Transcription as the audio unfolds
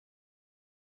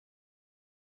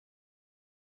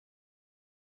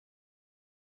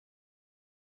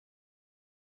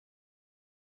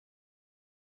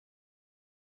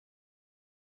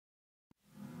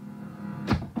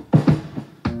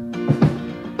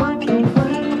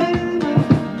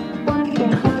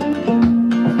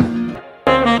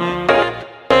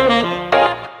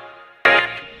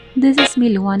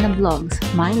Louana Vlogs,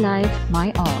 my life,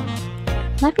 my all.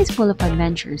 Life is full of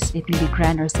adventures. It may be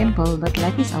grand or simple, but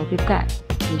life is all we've got.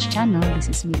 This channel, This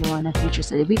Is Me Louana,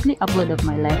 features a weekly upload of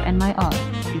my life and my all.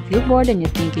 If you feel bored and you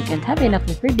think you can't have enough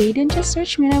of your day, then just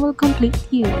search me and I will complete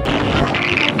you.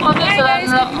 Okay guys,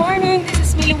 good morning.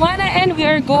 This is me Louana and we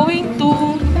are going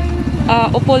to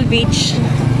Opol Beach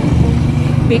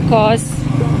because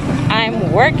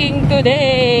I'm working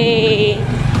today.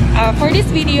 For this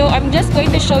video, I'm just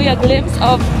going to show you a glimpse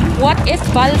of what is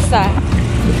Balsa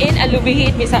in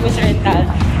Alubijid, Misamis Oriental.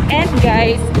 And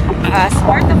guys, as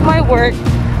part of my work,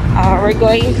 we're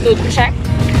going to check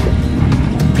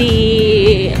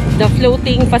the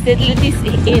floating facilities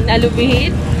in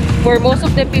Alubijid, where most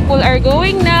of the people are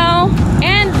going now.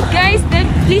 And guys, then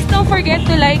please don't forget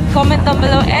to like, comment down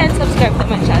below, and subscribe to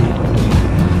my channel.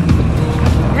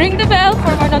 Ring the bell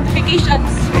for more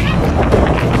notifications.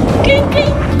 Cling,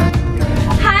 cling.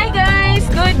 Hi guys,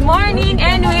 good morning,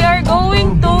 and we are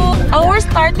going to our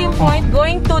starting point,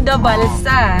 going to the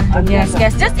Balsa. Yes,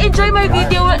 just enjoy my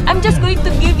video. I'm just going to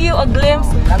give you a glimpse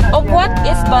of what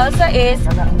is Balsa is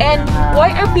and why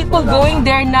are people going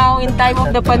there now in time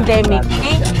of the pandemic.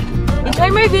 Okay? Enjoy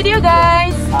my video,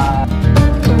 guys.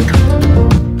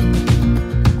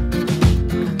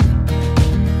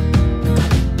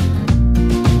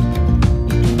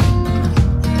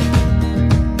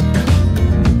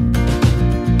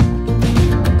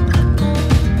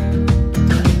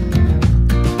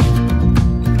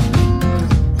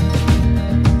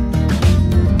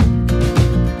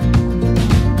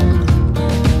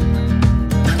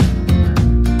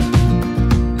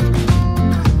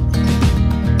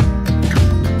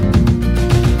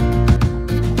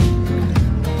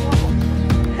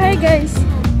 Guys,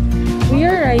 we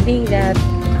are riding that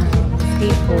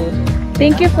speedboat.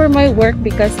 Thank you for my work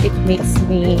because it makes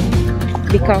me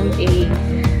become a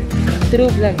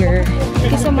true vlogger.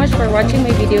 Thank you so much for watching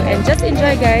my video and just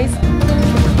enjoy, guys.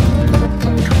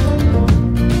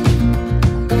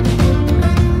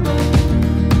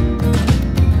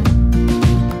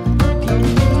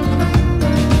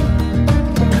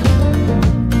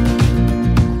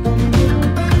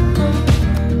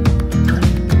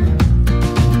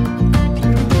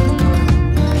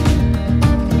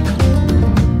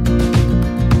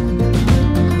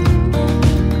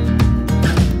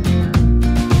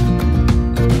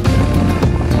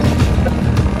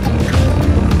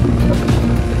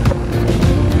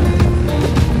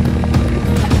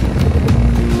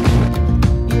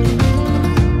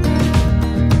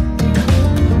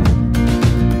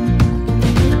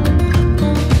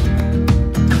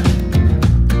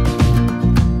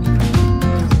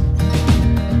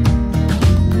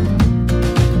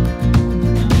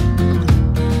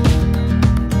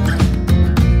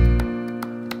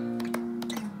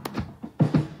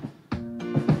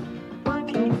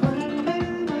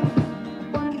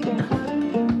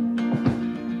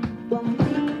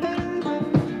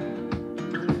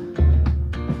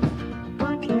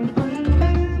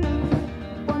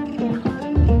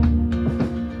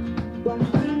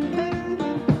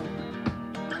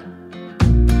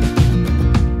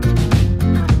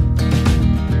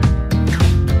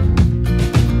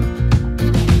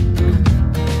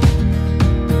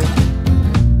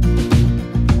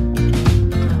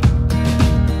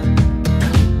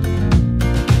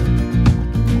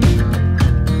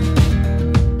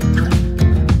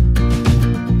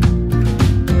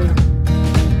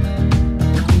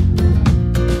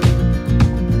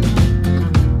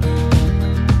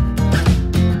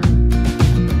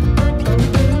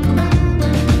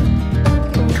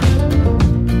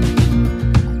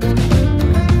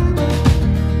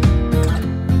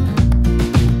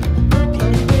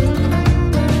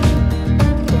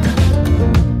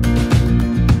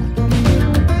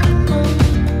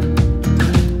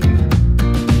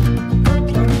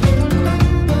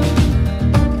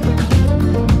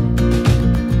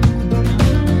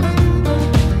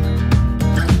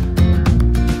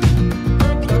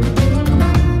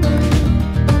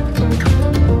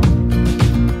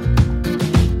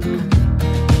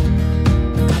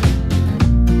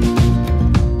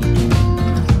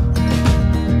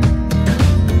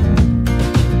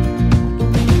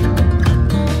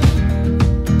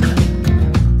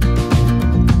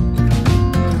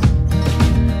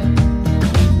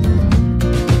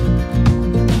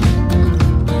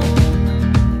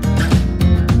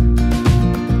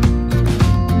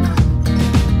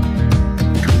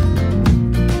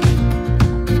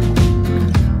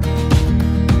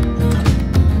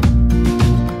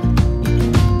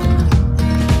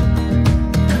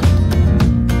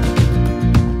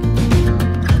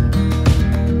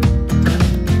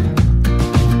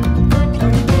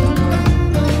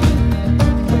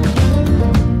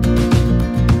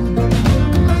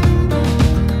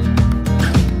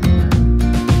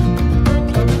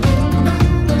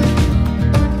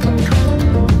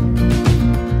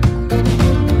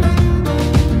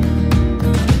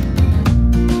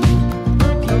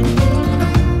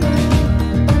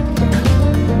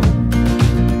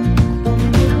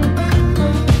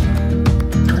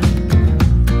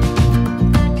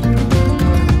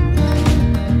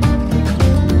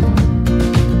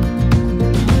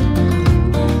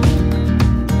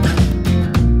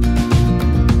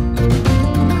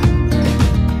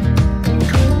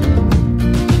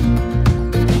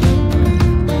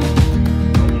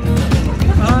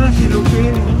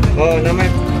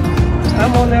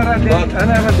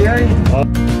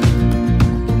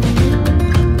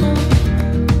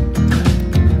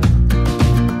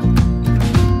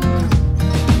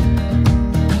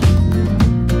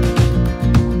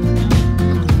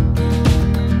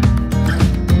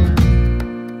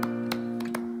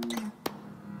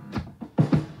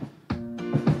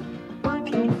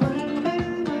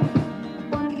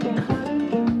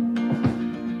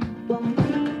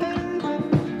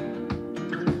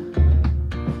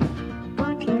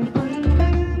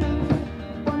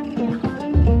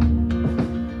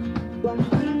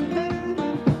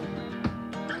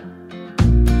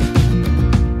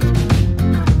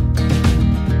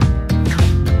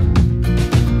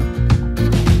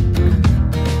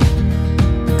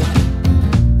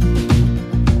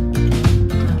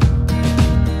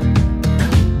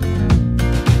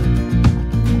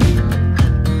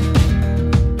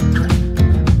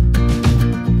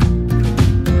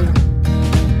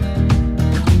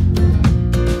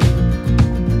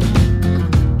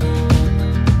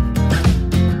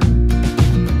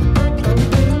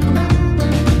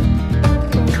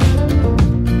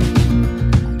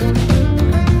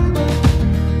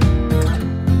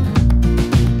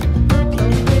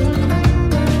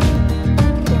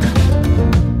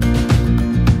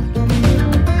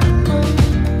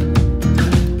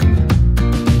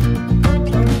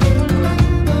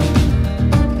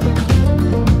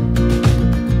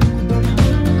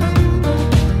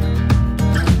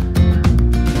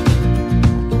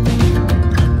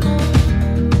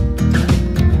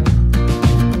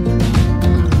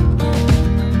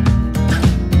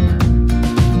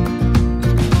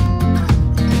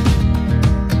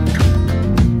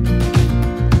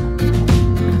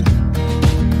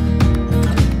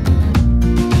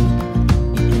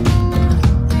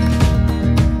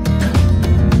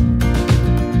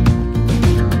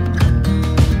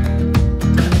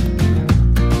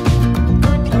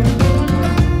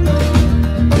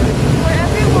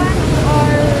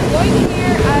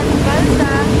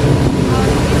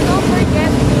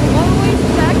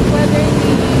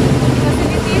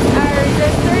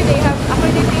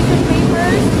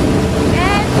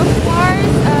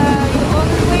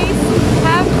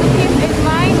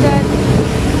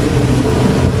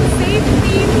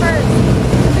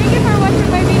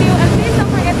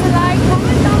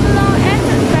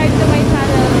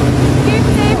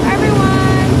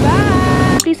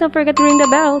 don't forget to ring the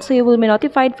bell so you will be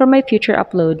notified for my future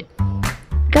upload.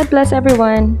 God bless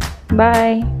everyone.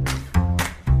 Bye!